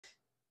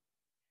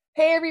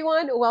Hey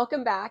everyone,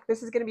 welcome back.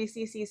 This is going to be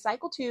CC's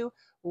Cycle 2,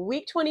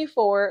 Week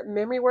 24,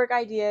 Memory Work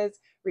Ideas,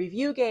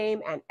 Review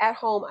Game, and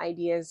At-Home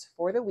Ideas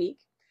for the week.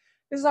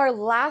 This is our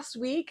last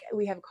week.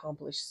 We have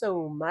accomplished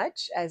so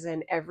much, as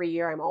in every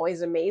year I'm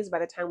always amazed by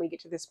the time we get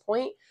to this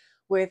point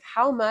with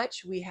how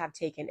much we have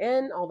taken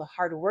in, all the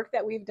hard work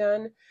that we've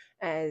done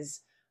as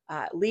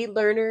lead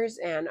learners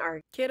and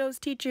our kiddos'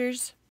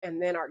 teachers,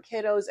 and then our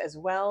kiddos as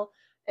well.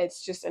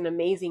 It's just an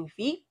amazing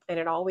feat, and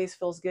it always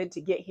feels good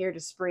to get here to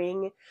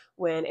spring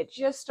when it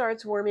just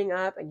starts warming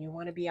up and you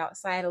want to be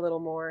outside a little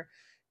more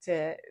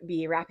to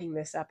be wrapping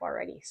this up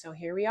already. So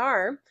here we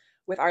are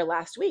with our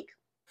last week.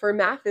 For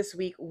math this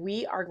week,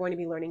 we are going to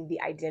be learning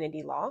the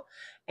identity law,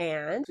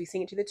 and we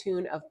sing it to the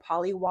tune of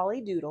Polly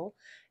Wolly Doodle,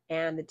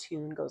 and the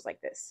tune goes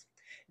like this.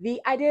 The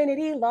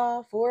identity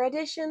law for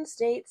addition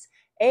states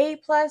A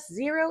plus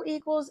 0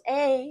 equals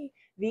A.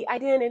 The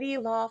identity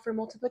law for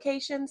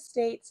multiplication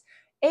states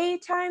A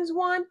times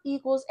 1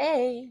 equals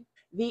A.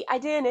 The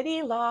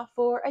identity law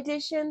for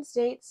addition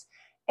states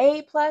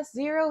A plus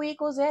 0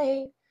 equals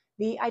A.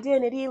 The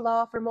identity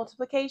law for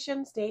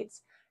multiplication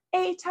states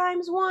A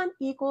times 1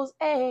 equals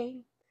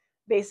A.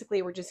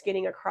 Basically, we're just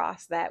getting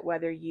across that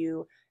whether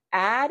you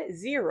add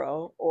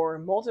 0 or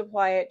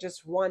multiply it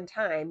just one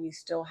time, you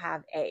still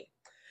have A.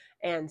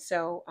 And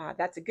so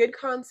that's a good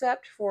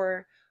concept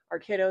for our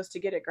kiddos to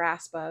get a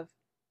grasp of.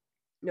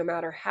 No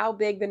matter how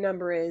big the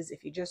number is,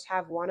 if you just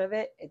have one of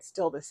it, it's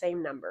still the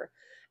same number.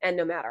 And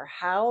no matter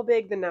how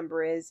big the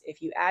number is,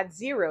 if you add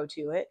 0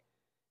 to it,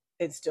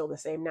 it's still the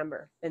same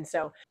number. And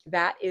so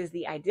that is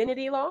the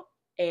identity law.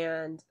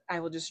 And I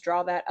will just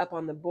draw that up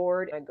on the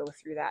board and go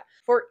through that.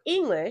 For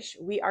English,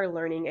 we are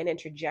learning an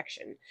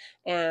interjection.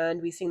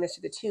 And we sing this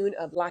to the tune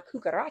of La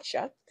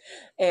Cucaracha.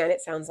 And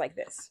it sounds like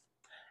this.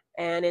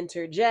 An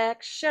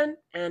interjection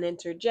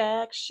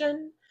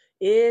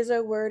is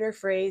a word or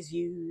phrase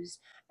used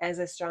as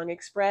a strong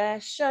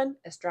expression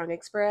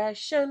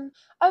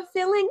of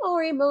feeling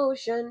or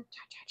emotion.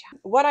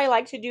 What I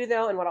like to do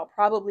though, and what I'll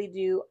probably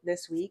do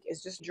this week,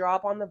 is just draw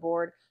up on the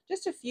board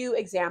just a few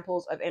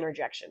examples of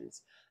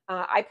interjections.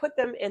 I put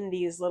them in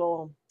these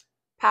little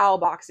PAL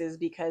boxes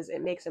because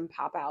it makes them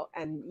pop out,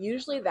 and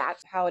usually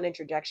that's how an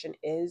interjection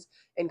is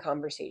in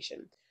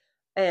conversation.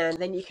 And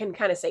then you can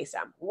kind of say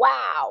some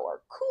wow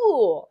or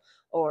cool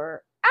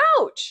or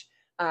ouch.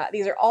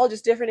 These are all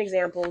just different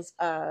examples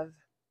of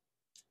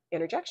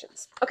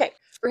interjections. Okay,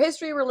 for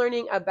history, we're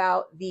learning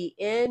about the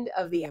end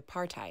of the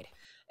apartheid.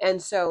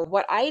 And so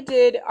what I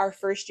did our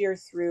first year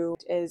through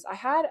is I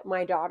had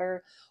my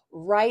daughter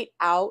write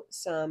out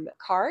some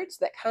cards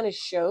that kind of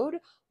showed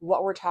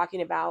what we're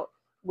talking about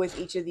with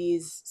each of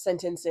these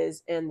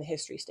sentences in the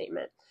history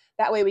statement.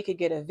 That way we could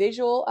get a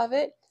visual of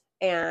it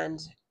and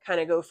kind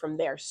of go from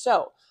there.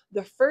 So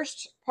the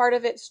first part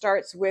of it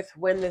starts with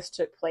when this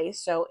took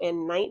place. So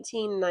in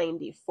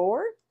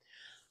 1994,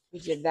 we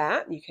did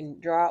that. You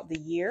can draw out the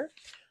year.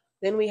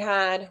 Then we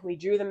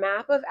drew the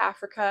map of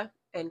Africa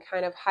and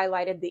kind of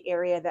highlighted the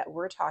area that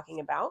we're talking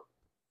about.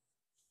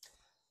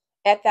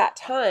 At that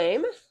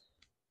time,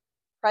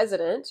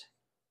 president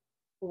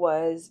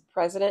was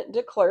President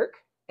de Klerk,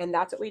 and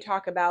that's what we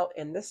talk about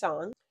in the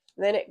song.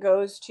 Then it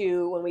goes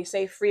to when we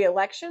say free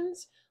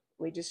elections,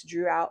 we just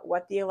drew out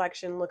what the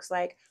election looks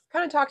like.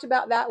 Kind of talked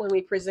about that when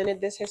we presented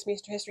this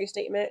history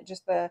statement,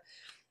 just the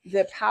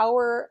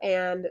power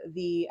and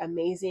the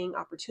amazing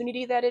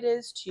opportunity that it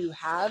is to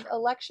have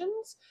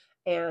elections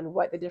and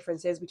what the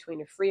difference is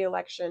between a free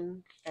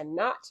election and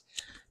not.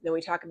 Then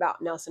we talk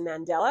about Nelson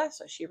Mandela,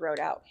 so she wrote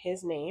out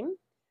his name.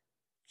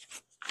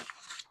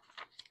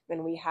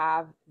 Then we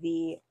have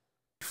the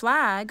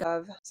flag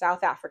of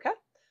South Africa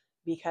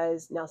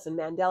because Nelson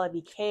Mandela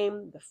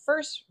became the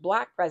first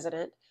Black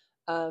president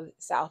of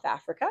South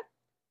Africa.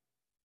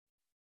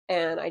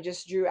 And I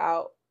just drew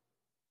out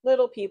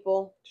little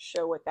people to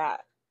show what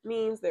that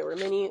means. There were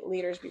many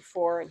leaders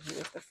before, and he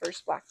was the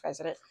first Black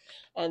president.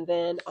 And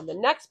then on the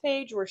next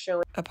page, we're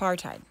showing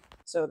apartheid.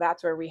 So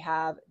that's where we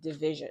have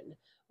division,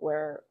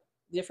 where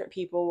different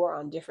people were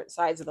on different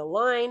sides of the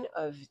line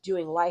of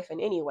doing life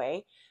in any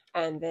way.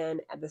 And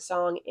then the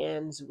song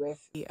ends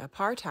with the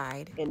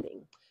apartheid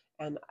ending,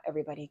 and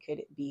everybody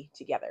could be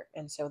together.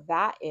 And so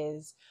that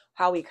is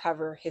how we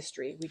cover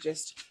history. We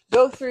just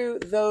go through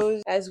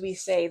those as we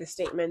say the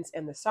statements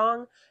in the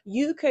song.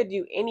 You could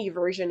do any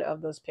version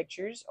of those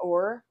pictures,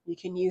 or you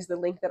can use the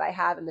link that I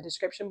have in the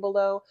description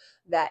below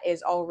that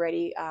is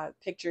already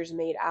pictures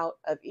made out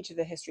of each of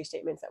the history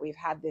statements that we've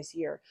had this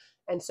year.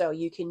 And so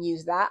you can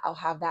use that. I'll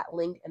have that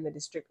linked in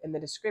the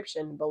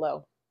description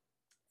below.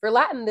 For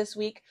Latin this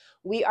week,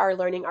 we are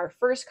learning our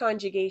first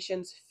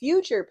conjugation's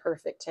future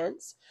perfect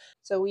tense.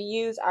 So we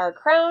use our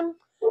crown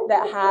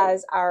that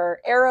has our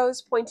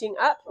arrows pointing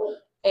up,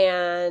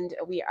 And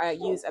we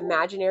use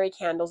imaginary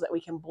candles that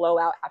we can blow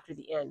out after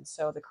the end.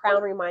 So the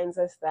crown reminds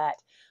us that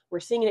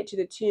we're singing it to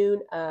the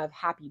tune of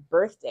Happy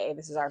Birthday.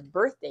 This is our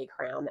birthday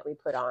crown that we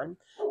put on.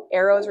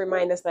 Arrows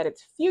remind us that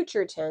it's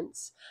future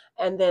tense.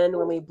 And then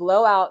when we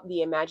blow out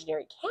the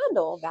imaginary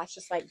candle, that's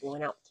just like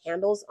blowing out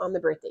candles on the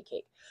birthday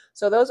cake.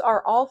 So those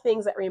are all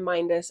things that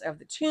remind us of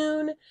the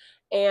tune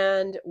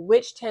and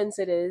which tense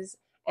it is,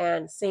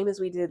 and same as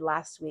we did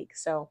last week.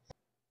 So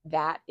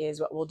that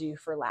is what we'll do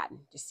for Latin.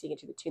 Just sing it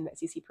to the tune that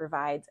CC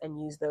provides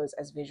and use those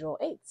as visual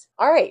aids.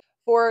 All right,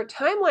 for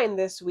timeline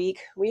this week,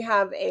 we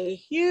have a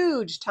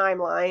huge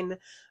timeline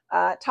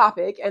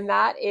topic, and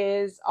that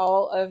is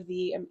all of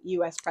the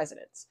US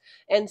presidents.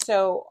 And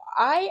so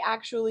I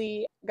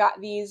actually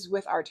got these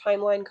with our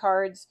timeline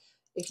cards.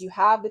 If you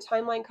have the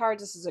timeline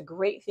cards, this is a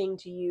great thing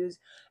to use.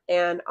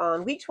 And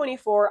on week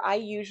 24, I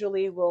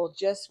usually will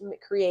just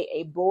create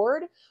a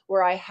board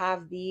where I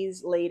have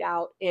these laid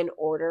out in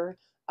order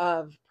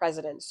of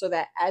presidents, so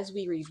that as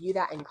we review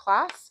that in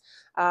class,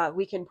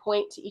 we can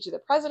point to each of the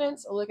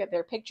presidents, look at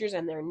their pictures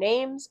and their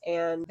names,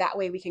 and that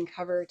way we can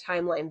cover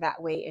timeline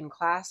that way in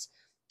class.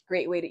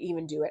 Great way to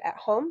even do it at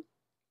home.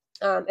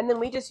 And then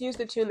we just use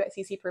the tune that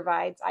CC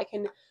provides. I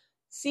can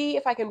see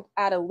if I can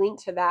add a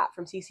link to that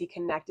from CC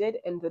Connected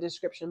in the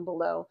description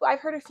below. I've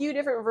heard a few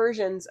different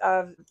versions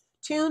of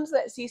tunes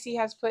that CC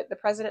has put the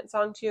president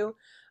song to.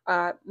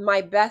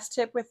 My best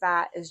tip with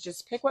that is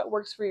just pick what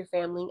works for your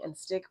family and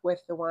stick with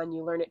the one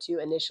you learn it to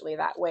initially.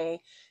 That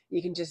way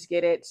you can just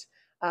get it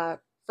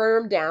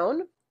firmed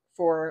down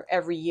for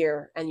every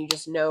year and you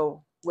just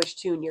know which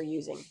tune you're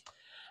using.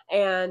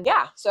 And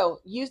yeah, so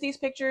use these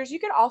pictures. You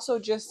could also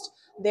just,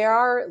 there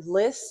are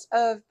lists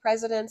of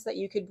presidents that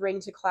you could bring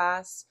to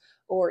class,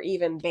 or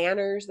even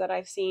banners that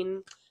I've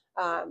seen.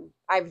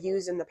 I've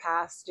used in the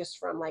past just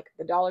from like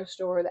the dollar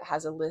store that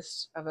has a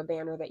list of a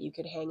banner that you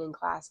could hang in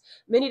class.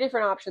 Many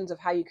different options of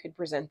how you could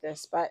present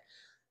this, but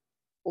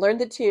learn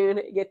the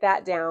tune, get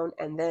that down,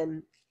 and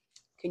then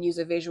can use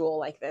a visual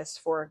like this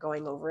for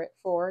going over it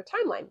for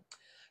timeline.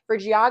 For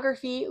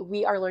geography,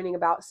 we are learning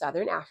about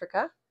Southern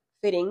Africa,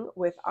 fitting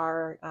with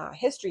our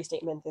history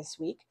statement this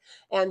week.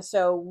 And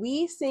so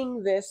we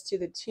sing this to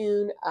the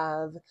tune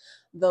of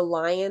The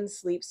Lion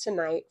Sleeps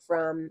Tonight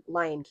from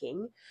Lion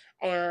King.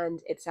 And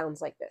it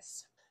sounds like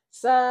this.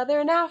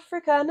 Southern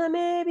Africa,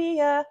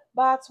 Namibia,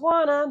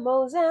 Botswana,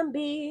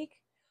 Mozambique,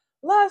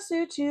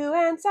 Lesotho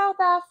and South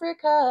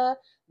Africa.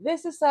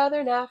 This is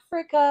Southern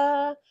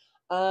Africa.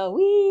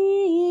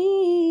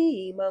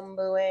 Wee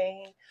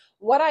Mumboe.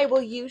 What I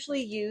will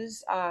usually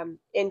use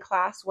in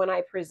class when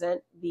I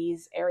present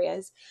these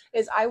areas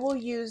is I will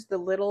use the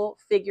little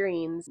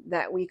figurines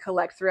that we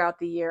collect throughout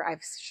the year.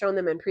 I've shown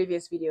them in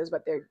previous videos,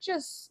 but they're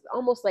just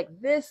almost like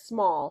this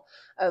small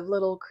of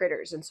little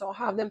critters. And so I'll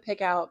have them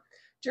pick out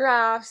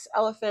giraffes,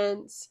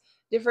 elephants,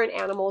 different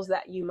animals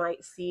that you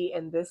might see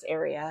in this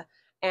area.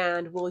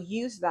 And we'll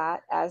use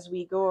that as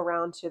we go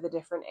around to the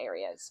different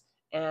areas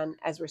and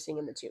as we're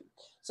singing the tune.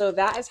 So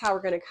that is how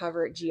we're going to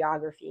cover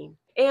geography.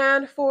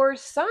 And for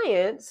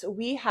science,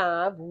 we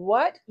have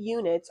what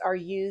units are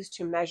used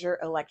to measure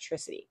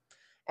electricity.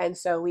 And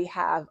so we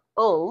have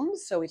ohms.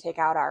 So we take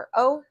out our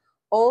O.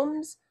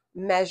 Ohms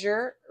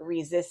measure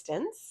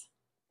resistance.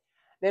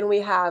 Then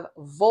we have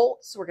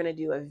volts. We're going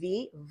to do a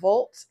V.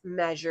 Volts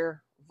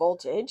measure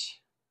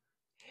voltage.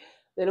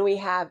 Then we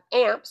have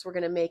amps. We're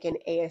going to make an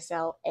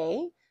ASL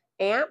A.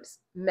 Amps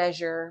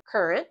measure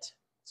current.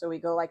 So we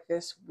go like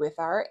this with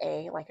our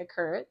A, like a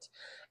current.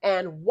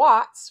 And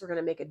watts, we're going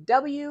to make a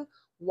W.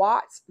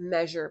 Watts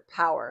measure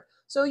power.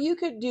 So you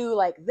could do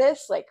like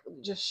this, like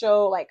just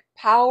show like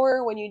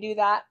power when you do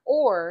that.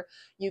 Or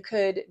you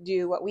could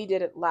do what we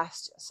did at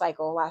last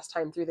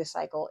time through this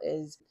cycle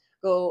is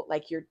go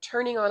like you're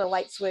turning on a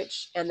light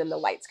switch and then the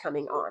light's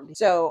coming on.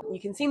 So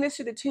you can sing this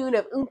to the tune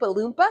of Oompa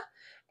Loompa,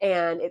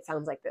 and it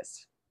sounds like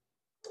this.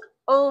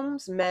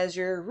 Ohms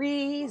measure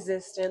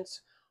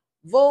resistance.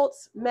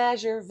 Volts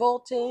measure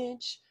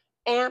voltage,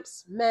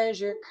 amps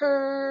measure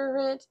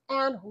current,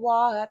 and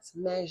watts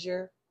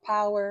measure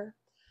power.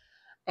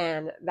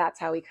 And that's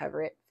how we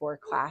cover it for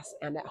class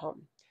and at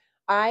home.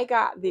 I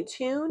got the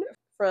tune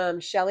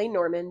from Shelley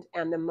Normand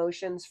and the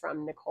motions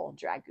from Nicole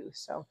Dragoo.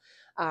 So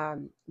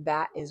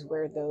that is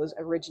where those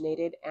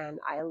originated, and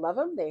I love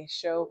them. They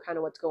show kind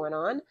of what's going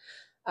on.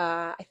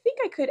 I think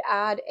I could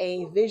add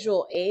a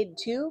visual aid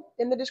too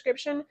in the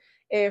description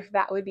if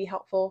that would be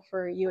helpful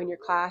for you and your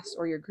class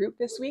or your group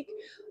this week.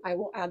 I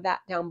will add that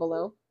down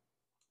below.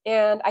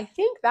 And I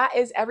think that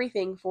is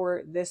everything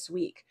for this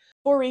week.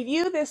 For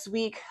review this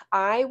week,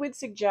 I would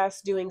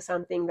suggest doing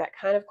something that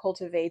kind of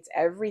cultivates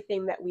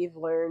everything that we've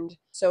learned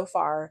so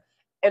far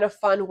in a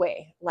fun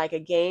way, like a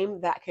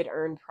game that could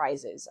earn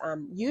prizes.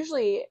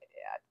 Usually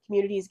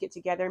communities get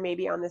together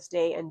maybe on this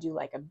day and do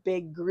like a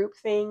big group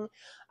thing.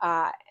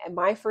 In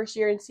my first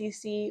year in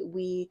CC,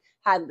 we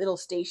had little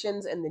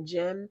stations in the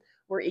gym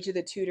where each of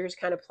the tutors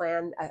kind of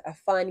planned a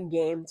fun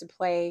game to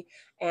play,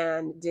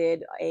 and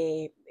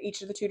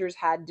each of the tutors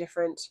had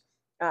different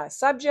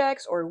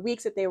subjects or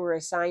weeks that they were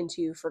assigned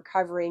to for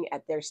covering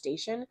at their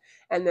station.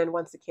 And then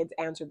once the kids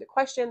answered the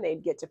question,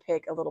 they'd get to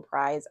pick a little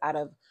prize out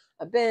of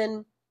a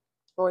bin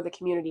or the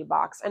community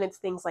box. And it's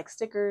things like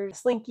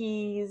stickers,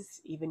 slinkies,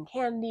 even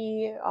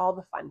candy, all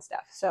the fun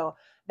stuff. So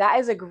that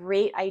is a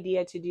great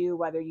idea to do,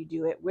 whether you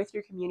do it with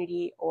your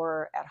community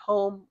or at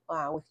home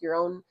with your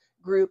own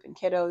group and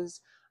kiddos.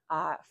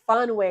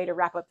 Fun way to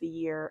wrap up the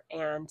year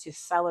and to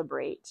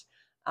celebrate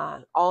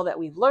all that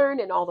we've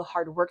learned and all the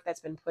hard work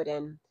that's been put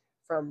in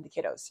from the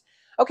kiddos.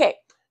 Okay,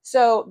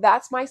 so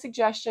that's my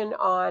suggestion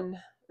on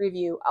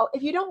review. Oh,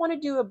 if you don't want to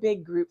do a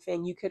big group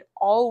thing, you could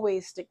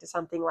always stick to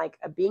something like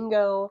a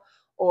bingo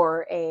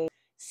or a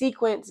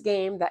sequence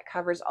game that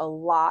covers a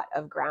lot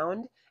of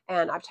ground.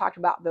 And I've talked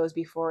about those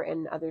before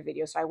in other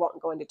videos, so I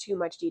won't go into too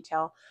much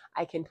detail.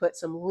 I can put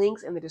some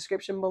links in the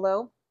description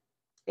below.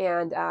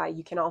 And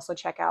you can also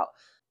check out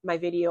my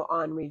video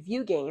on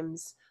review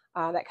games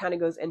that kind of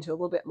goes into a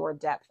little bit more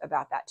depth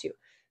about that too.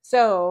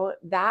 So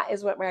that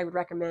is what I would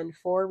recommend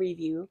for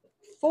review.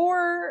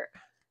 For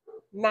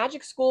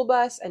Magic School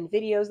Bus and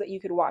videos that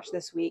you could watch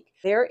this week,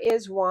 there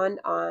is one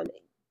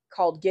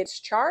called Gets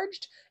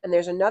Charged, and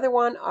there's another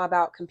one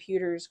about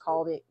computers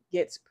called It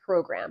Gets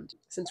Programmed.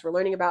 Since we're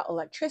learning about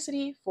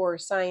electricity for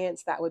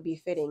science, that would be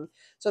fitting.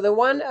 So the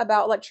one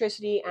about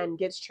electricity and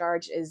Gets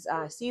Charged is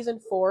season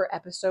 4,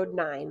 episode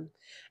 9.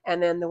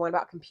 And then the one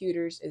about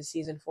computers is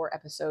season 4,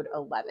 episode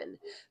 11.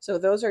 So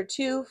those are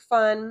two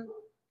fun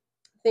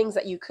things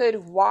that you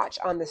could watch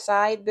on the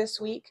side this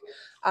week.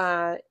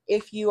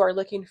 If you are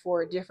looking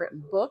for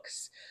different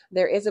books,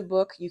 there is a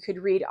book you could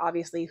read.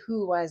 Obviously,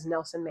 Who Was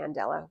Nelson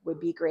Mandela would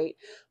be great,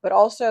 but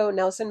also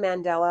Nelson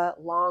Mandela,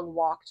 Long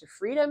Walk to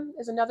Freedom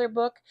is another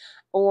book,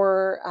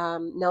 or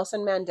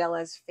Nelson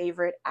Mandela's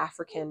Favorite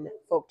African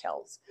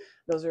Folktales.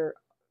 Those are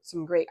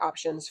some great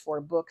options for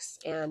books,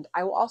 and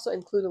I will also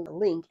include a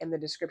link in the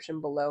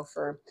description below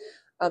for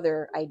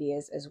other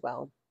ideas as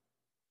well.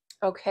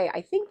 Okay,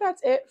 I think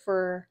that's it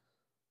for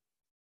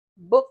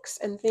books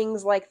and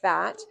things like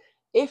that.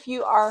 If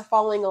you are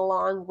following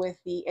along with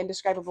the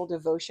Indescribable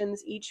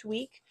devotions each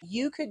week,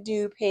 you could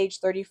do page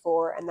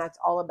 34, and that's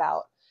all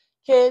about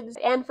kids.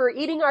 And for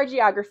Eating Our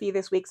Geography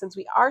this week, since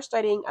we are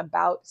studying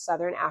about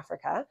Southern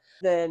Africa,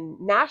 the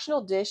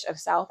national dish of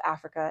South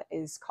Africa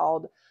is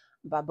called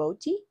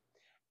baboti,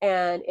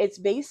 and it's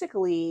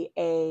basically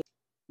a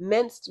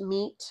minced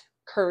meat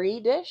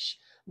curry dish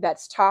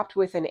that's topped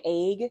with an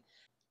egg,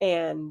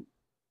 and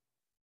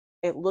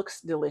it looks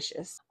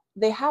delicious.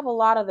 They have a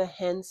lot of the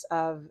hints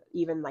of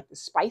even like the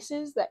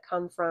spices that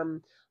come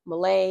from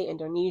Malay,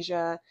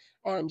 Indonesia,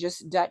 and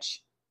just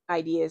Dutch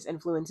ideas,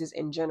 influences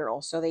in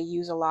general. So they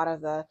use a lot of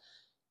the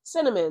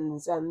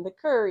cinnamons and the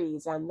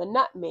curries and the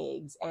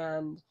nutmegs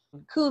and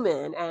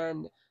cumin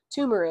and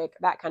turmeric,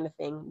 that kind of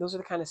thing. Those are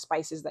the kind of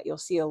spices that you'll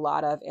see a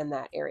lot of in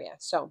that area.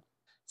 So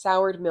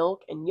soured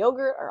milk and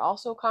yogurt are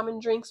also common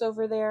drinks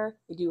over there.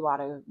 They do a lot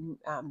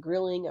of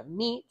grilling of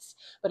meats.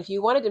 But if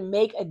you wanted to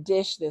make a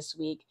dish this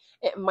week,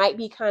 it might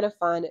be kind of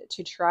fun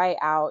to try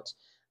out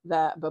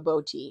the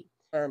baboti.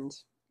 And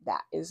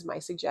that is my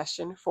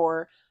suggestion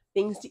for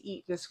things to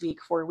eat this week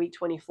for week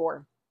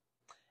 24.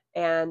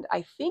 And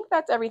I think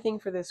that's everything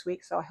for this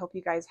week. So I hope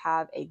you guys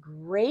have a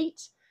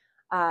great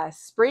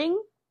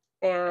spring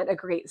and a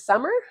great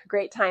summer,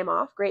 great time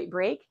off, great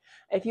break.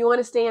 If you want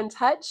to stay in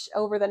touch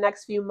over the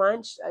next few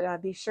months,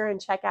 be sure and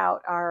check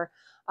out our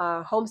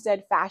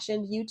Homestead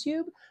Fashion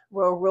YouTube,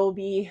 where we'll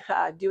be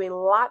doing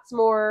lots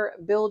more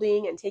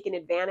building and taking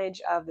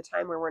advantage of the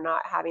time where we're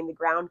not having the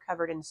ground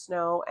covered in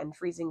snow and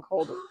freezing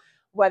cold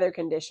weather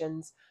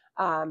conditions.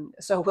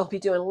 So we'll be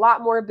doing a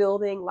lot more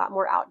building, a lot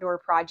more outdoor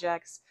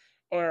projects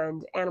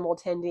and animal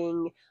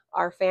tending.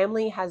 Our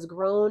family has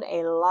grown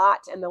a lot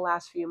in the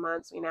last few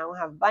months. We now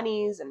have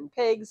bunnies and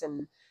pigs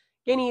and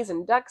guineas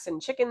and ducks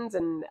and chickens,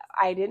 and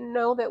I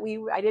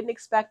didn't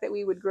expect that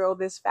we would grow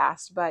this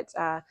fast, but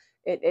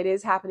it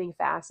is happening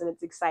fast, and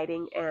it's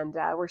exciting, and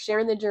we're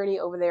sharing the journey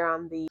over there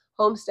on the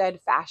Homestead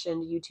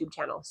Fashion YouTube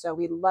channel. So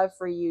we'd love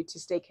for you to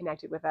stay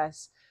connected with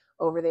us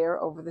over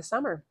there over the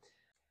summer.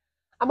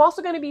 I'm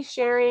also going to be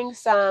sharing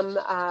some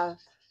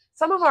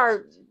of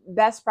our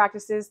best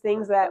practices,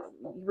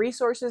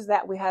 resources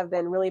that we have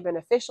been really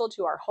beneficial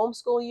to our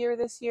homeschool year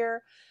this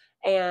year,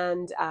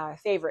 and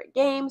favorite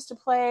games to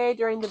play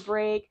during the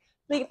break,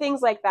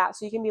 things like that.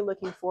 So you can be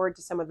looking forward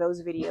to some of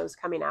those videos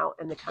coming out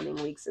in the coming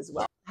weeks as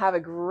well. Have a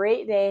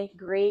great day,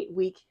 great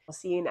week. We'll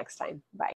see you next time. Bye.